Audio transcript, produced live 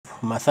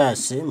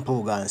Mathias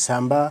Mpuuga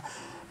Nsamba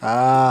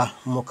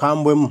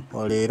mukambwemu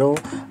olero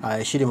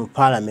ekiri mu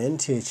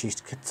parliament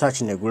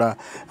ekisakinegula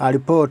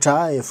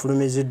Alipota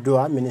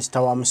efulumiziddwa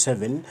minisita wa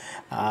Museveni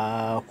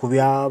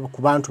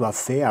ku bantu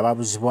baffe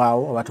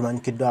ababuzibwawo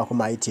abatumanyikiddwako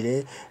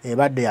mayitire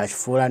ebadde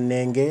yakifuula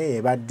nnenge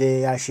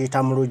ebadde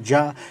yakiyita mu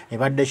luggya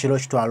ebadde kiro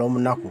kitwala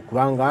omunaku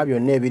kubanga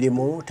byonna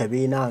ebirimu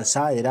tebiina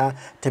nsa era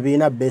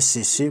tebiina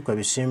besisi kwe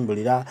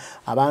bisimbulira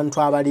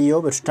abantu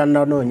abaliyo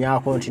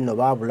betutannanoonyaako nti nno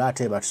baabula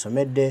ate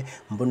batusomedde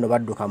mbuno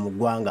badduka mu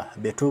ggwanga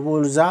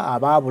betubuuza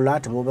ababula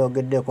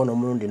tebogeddeko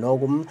n'omulundi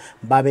n'ogumu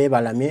babe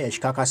balamye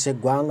ekikakasa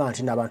eggwanga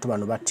nti n'abantu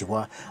bano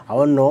battibwa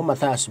awo nno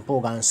Mathias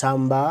Mpuuga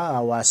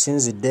Nsamba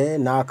wasinzidde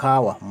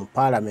n'akaawa mu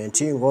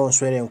parliament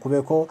ng'onswera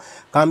enkubeko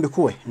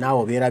kambikuwe naawe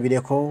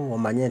obyerabireko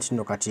omanye nti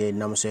nno kati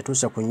namusa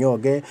etuuse ku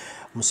nnyooge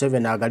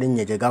Museveni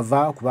agalinnye gye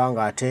gava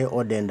kubanga ate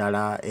ode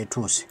endala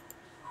etuuse.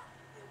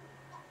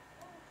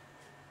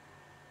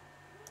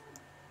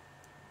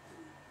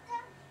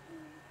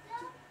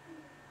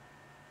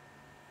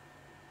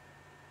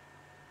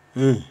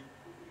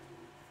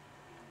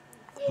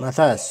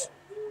 Mathias.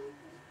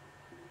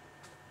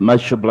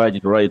 Much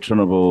obliged, right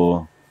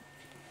honorable.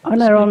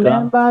 Honorable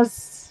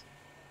members,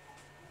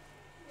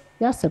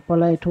 just a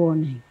polite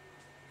warning.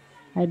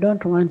 I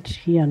don't want to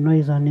hear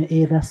noise on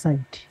either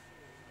side.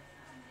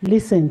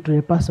 Listen to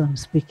a person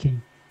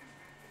speaking.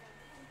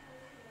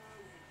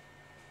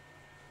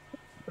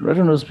 Right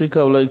honorable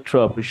Speaker, I would like to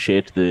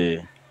appreciate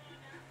the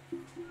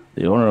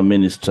Honorable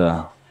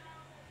Minister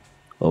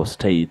of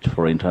State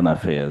for Internal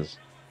Affairs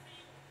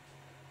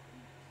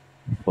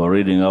for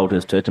reading out a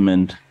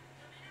statement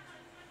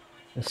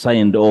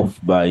signed off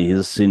by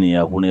his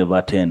senior who never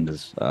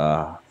attends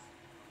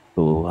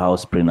to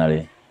House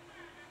plenary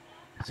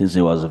since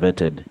he was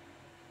vetted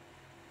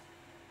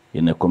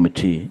in a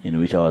committee in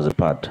which I was a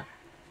part.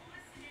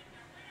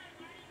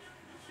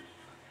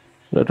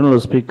 Right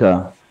honorable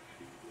Speaker,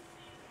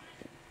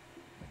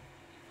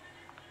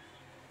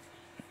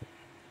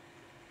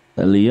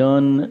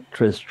 Leon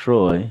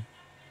Tolstoy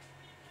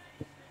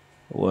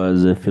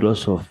was a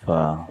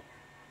philosopher,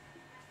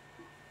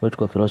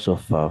 political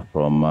philosopher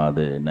from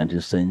the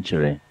 19th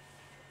century,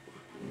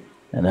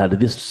 and had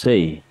this to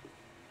say: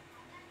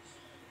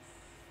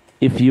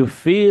 if you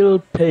feel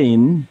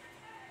pain,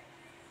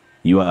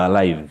 you are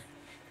alive.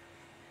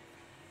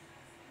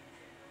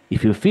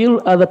 If you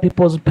feel other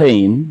people's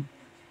pain,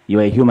 you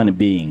are a human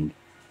being.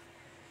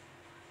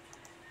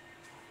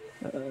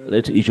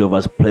 Let each of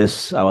us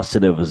place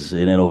ourselves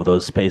in any of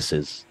those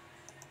spaces,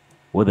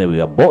 whether we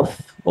are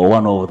both or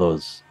one of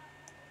those.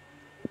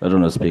 Right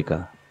honorable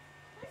Speaker.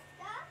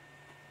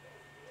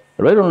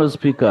 Right honorable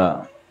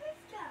Speaker,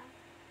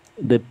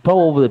 the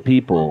power of the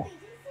people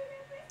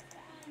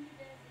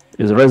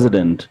is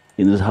resident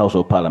in this House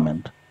of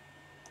Parliament,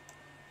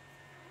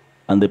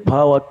 and the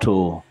power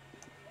to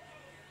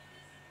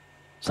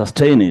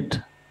sustain it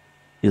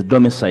is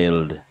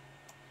domiciled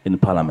in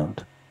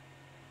Parliament.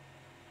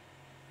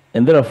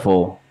 And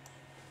therefore,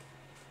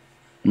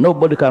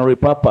 nobody can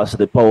repurpose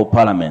the power of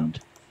Parliament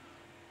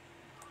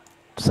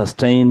to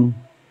sustain,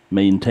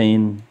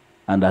 maintain,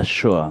 and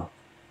assure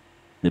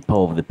the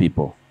power of the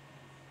people.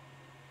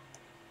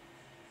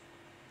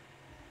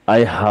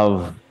 I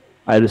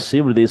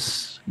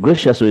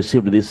graciously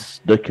received this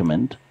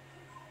document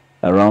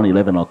around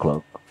 11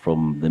 o'clock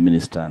from the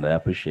minister, and I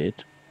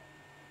appreciate.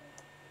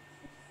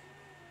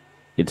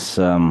 It's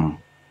a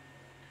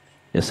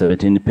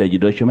 17-page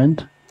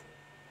document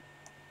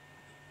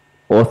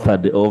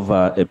authored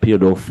over a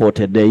period of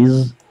 40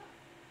 days.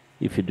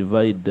 If you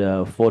divide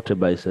 40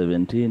 by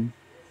 17,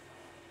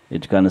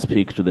 it can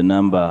speak to the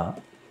number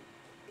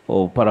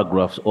of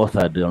paragraphs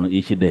authored on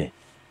each day.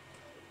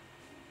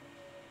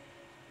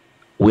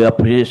 We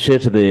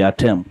appreciate the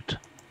attempt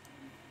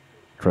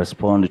to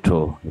respond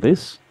to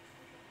this.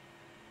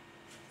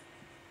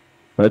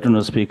 Right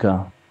honorable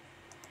Speaker,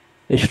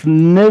 it should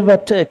never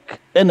take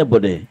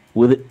anybody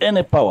with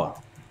any power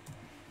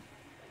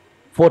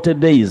 40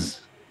 days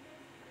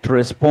to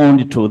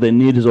respond to the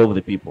needs of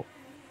the people,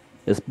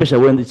 especially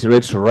when it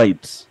relates to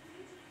rights,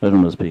 Right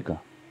honorable Speaker.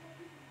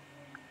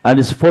 And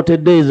it's 40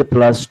 days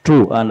plus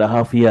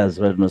 2.5 years,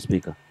 Right honorable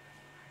Speaker.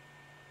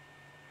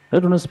 Right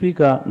honorable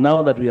Speaker,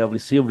 now that we have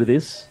received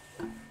this,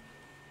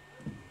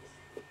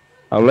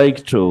 I would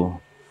like to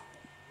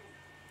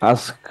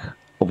ask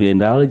of your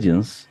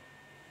indulgence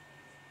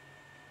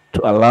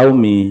to allow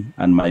me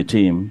and my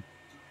team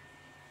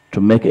to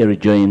make a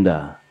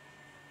rejoinder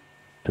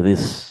to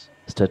this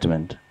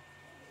statement.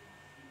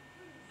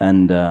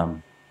 And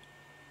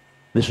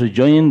this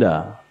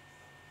rejoinder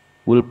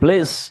will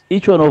place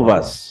each one of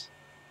us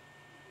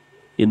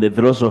in the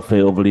philosophy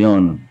of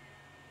Leon,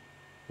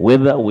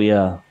 whether we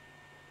are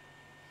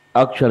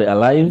actually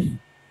alive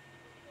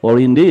or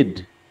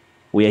indeed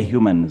we are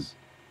humans.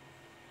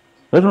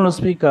 Right honorable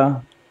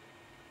Speaker,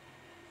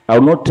 I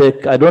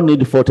don't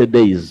need 40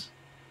 days.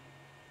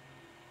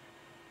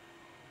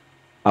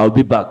 I'll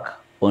be back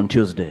on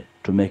Tuesday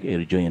to make a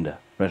rejoinder,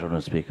 Right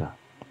honorable Speaker.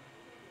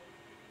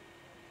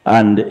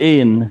 And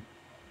in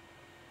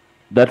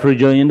that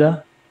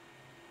rejoinder,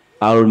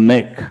 I'll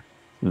make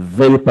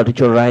very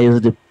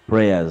particularized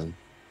prayers,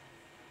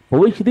 for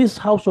which this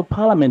House of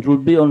Parliament will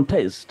be on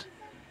taste.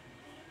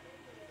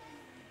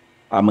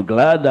 I'm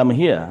glad I'm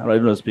here,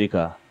 Honorable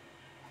Speaker,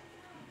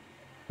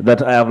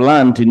 that I have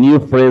learned new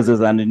phrases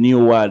and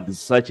new words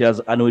such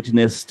as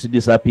unwitnessed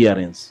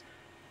disappearance.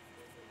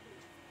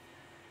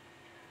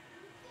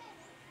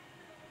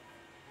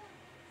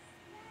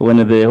 When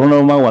the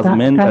Honorable was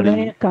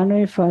mentoring... Can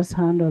we first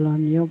handle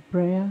on your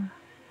prayer?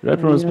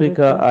 Honorable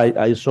Speaker,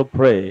 I so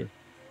pray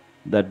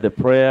that the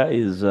prayer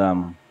is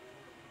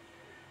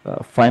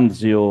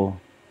finds your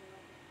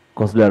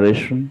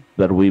consideration,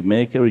 that we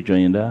make a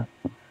rejoinder,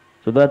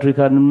 so that we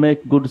can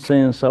make good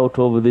sense out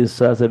of this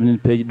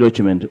 17-page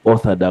document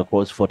authored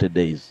across 40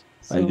 days.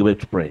 So, I give it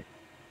to pray.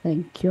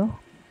 Thank you.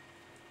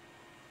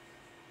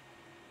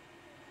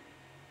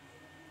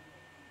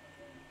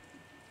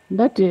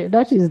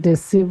 That is the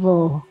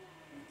civil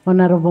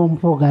Honorable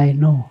Mpuuga I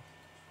know.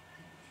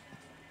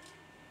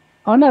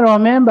 Honorable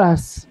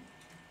members,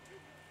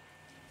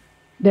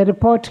 the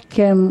report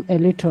came a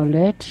little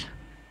late,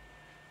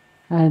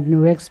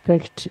 and we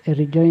expect a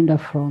rejoinder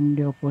from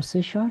the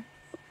opposition.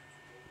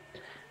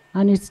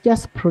 And it's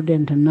just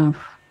prudent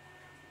enough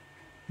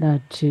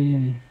that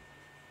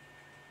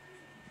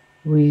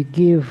we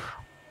give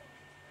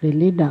the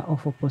leader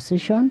of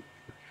opposition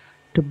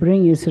to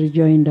bring his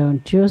rejoinder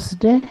on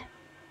Tuesday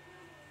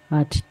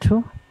at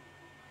 2.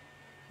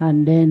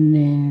 And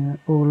then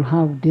we'll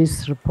have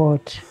this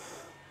report.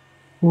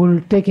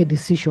 We'll take a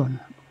decision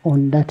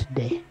on that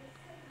day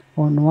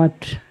on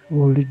what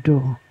we'll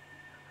do.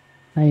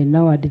 I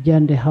now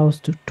adjourn the House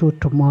to 2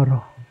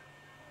 tomorrow.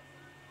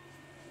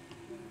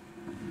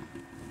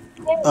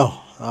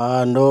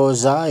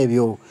 Ndowooza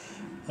ebyo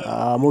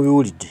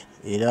mubiwulidde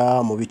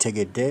era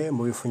mubitegedde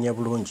mubifunye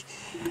bulungi.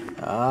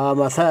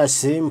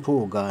 Mathias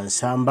Mpuuga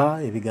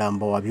Nsamba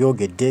ebigambo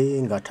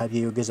wabyogedde nga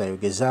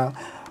tabyeyogeza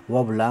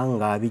wabula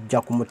nga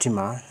bijja ku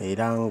mutima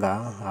era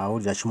nga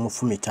awulira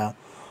kimufumita.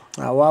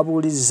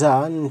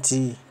 Wabuuliza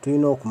nti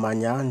tulina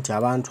okumanya nti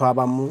abantu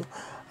abamu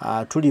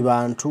tuli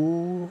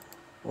bantu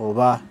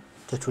oba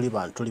tetuli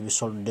bantu, tuli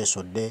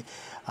bisoddesodde,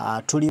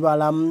 tuli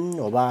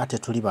balamu oba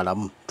tetuli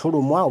balamu,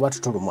 tulumwa oba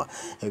tetulumwa.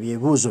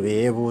 Ebyebuuzo bye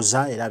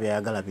yeebuuza era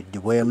byayagala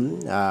biddibwemu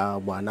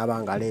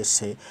bw'anaaba nga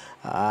aleese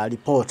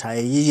alipoota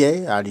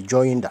eyiye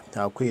alijoinda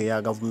ku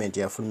eya gavumenti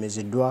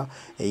yafulumiziddwa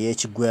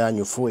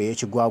ey'ekigwanyufu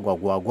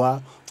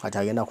ey'ekigwagwagwagwa ati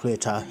agenda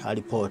kuleeta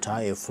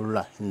alipoota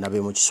efulula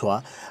nabe mu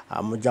kiswa.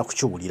 Mujja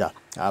kukiwulira.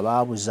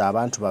 Abaabuza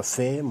abantu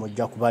baffe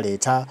mujja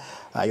kubaleeta,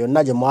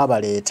 yonna gye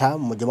mwabaleeta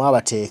gye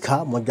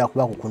mwabateeka mujja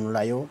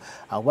kubakukunulayo,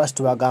 kuba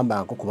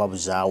situbagamba nko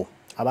kubabuzaawo.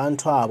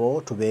 Abantu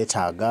abo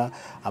tubeetaaga,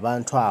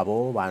 abantu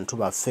abo bantu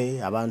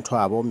baffe, abantu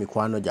abo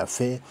mikwano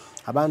gyaffe,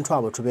 abantu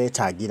abo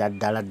tubeetaagira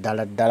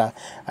ddala.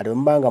 Ate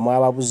mbanga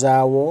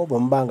mwababuzaawo, bwe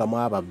mbanga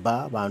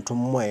mwababba, bantu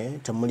mmwe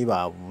temuli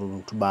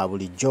ba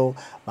bulijjo,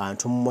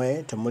 bantu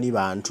mmwe temuli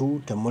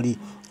bantu, temuli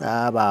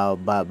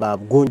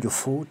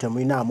bagunjufu,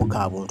 temulinaamu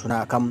ka buntu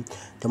n'akamu.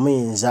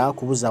 Temuyinza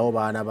kubuzaawo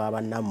baana ba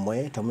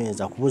bannammwe,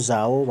 temuyinza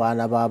kubuzaawo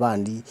baana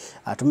b'abandi,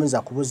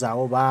 temuyinza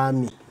kubuzaawo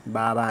baami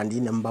babandi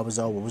ne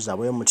mubabuzaawo bubuza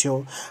bwe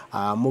mutyo.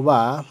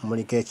 Muba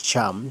muliko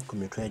ekikyamu ku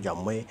mitwe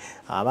gyammwe.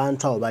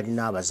 Abantu abo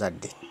balina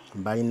abazadde,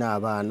 balina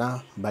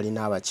abaana,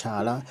 balina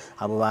abakyala,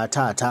 abo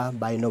bataata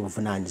balina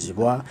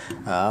obuvunaanyizibwa.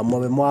 Mwe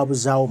be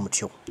mwabuzaawo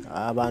mutyo.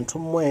 Abantu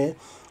mmwe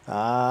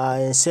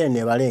ensi eno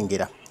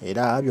ebalengera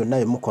era byonna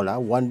bye mukola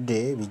one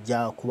day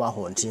bijja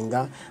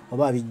kubahontinga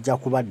oba bijja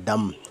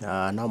kubaddamu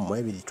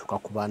nammwe birituuka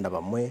ku baana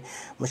bammwe.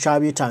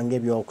 Mukyabiyitanga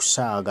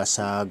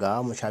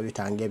ebyokusaagasaaga,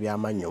 mukyabiyitanga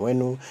ebyamannyo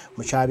wenu,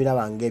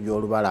 mukyabirabanga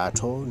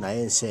ebyolubalaato,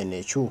 naye ensi eno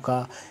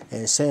ekyuka.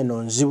 Ensi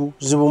eno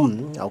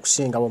nzibumu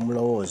okusinga bwe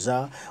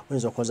mulowooza.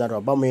 Muyinza okukoza nti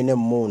oba mulina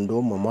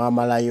emmundu mwe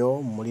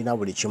mwamalayo, mulina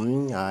buli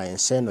kimu.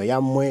 Ensi eno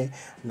yammwe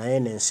naye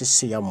n'ensi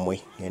si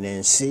yammwe, eno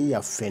ensi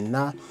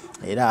yaffenna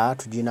era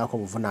tugirinako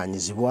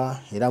obuvunaanyizibwa.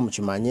 Era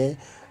mukimanye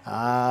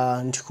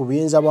nti ku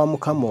buyinza bwa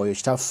Mukama oyo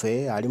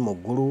kitaffe ali mu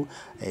ggulu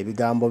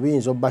ebigambo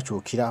biyinza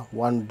obbakyukira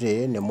one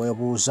day ne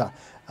mwebuuza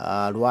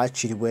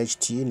lwaki bwe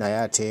kiti, naye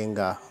ate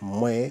nga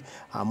mmwe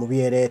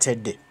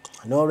mubyereetedde.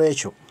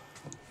 N'olwekyo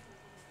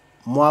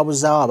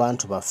mwabuzaawo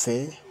abantu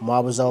baffe,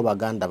 mwabuzaawo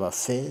baganda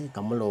baffe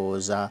nga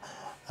mulowooza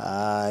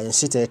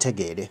ensi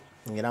teetegeere.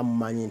 Era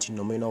mumanyi nti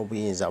nno mulina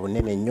obuyinza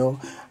bunene nnyo,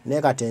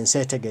 naye kati ensi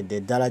etegedde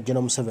ddala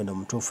General Museveni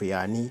omutuufu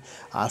y'ani.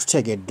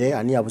 Tutegedde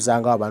ani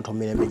yabuzangawo abantu mu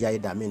mirembe gya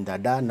Idi Amin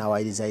Dada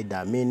n'awayiriza Idi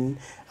Amin,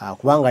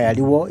 kubanga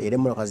yaliwo era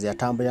emmotoka ze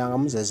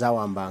yatambulirangamu ze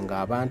zaawambanga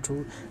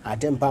abantu,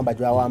 ate empamba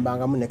gye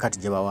bawambangamu ne kati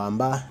gye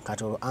bawamba.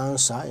 Kati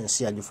ansa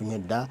ensi yagifunye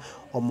dda,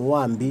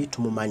 omuwambi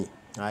tumumanyi.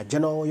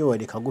 General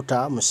Yoweri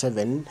Kaguta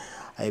Museveni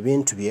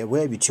ebintu bye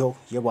bwe bityo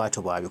ye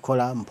bw'atyo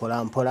bw'abikola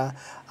mpola mpola.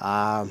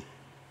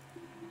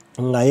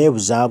 Nga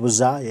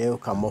yeebuzaabuza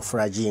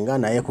yekamufulaginga,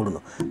 naye ku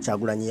luno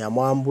Kyagulanyi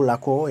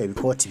yamwambulako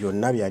ebikooti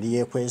byonna byali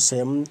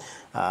yeekweseemu,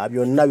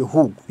 byonna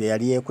bihu bye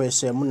yali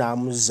yeekweseemu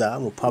n'amuzza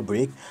mu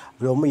public.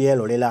 buli omu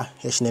yeelolera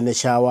ekinene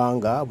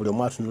kyawanga buli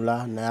omu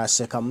atunula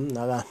n'asekamu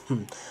naga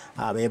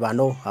abe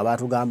bano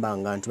abatugamba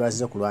nga nti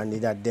bazze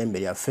kulwanirira ddembe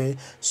lyaffe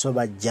so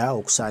bajja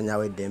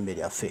okusaanyawo eddembe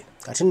lyaffe.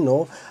 Kati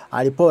nno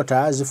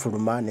Alipota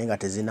zifuluma naye nga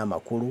tezina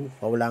makulu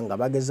wabula nga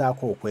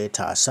bagezaako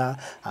okwetaasa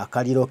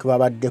akaliro ke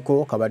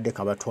babaddeko kabadde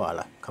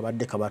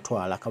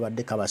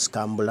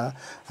kabasikambula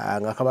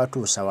nga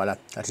kabatuusa wala.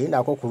 Kati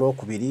ndako ku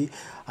Lwokubiri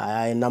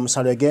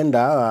namusalo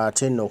egenda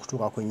ate nno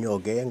okutuuka ku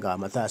Nnyoge nga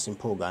Mathias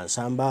Mpuuga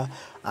Nsamba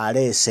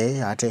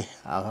aleese ate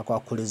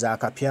akakwakuliza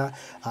akapya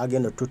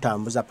agenda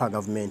otutambuza pa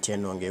gavumenti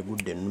eno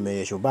ng'egudde ennume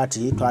y'ekyo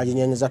bati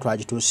twaginyenyeza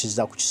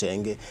twagituusizza ku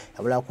kisenge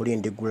yabula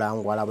kulindigula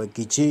ngwala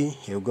bwegiki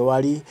egwe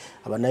wali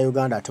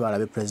Abannayuganda ate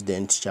balabe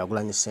President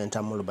Kyagulanyi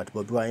Ssentamu Robert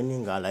Bobi Wine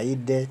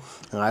ng'alayidde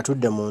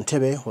ng'atudde mu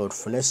ntebe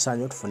otufune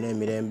essanyu tufune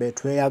emirembe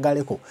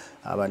tweyagaleko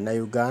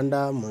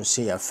Abannayuganda mu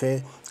nsi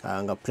yaffe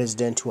nga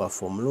President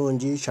waffe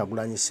omulungi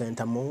Kyagulanyi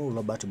Ssentamu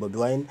Robert Bobi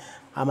Wine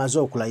amaze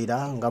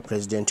okulayira nga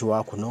President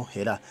wa kuno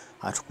era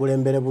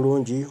atukulembere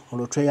bulungi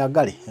olwo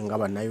tweyagale nga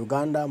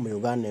Bannayuganda mu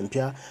Uganda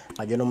empya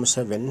nga General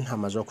Museveni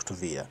amaze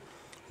okutuviira.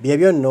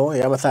 Byebyo nno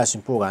era Mathias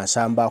Mpuuga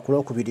Nsamba ku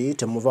Lwokubiri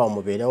temuva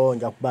omubeerewo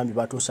nja kubambi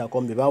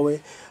batuusaako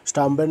mbibawe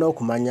tutambule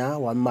n'okumanya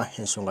wamma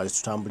ensonga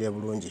zitutambulye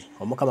bulungi.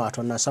 Omukama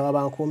Katonda nsaba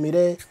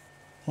bankuumire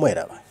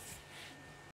mweraba.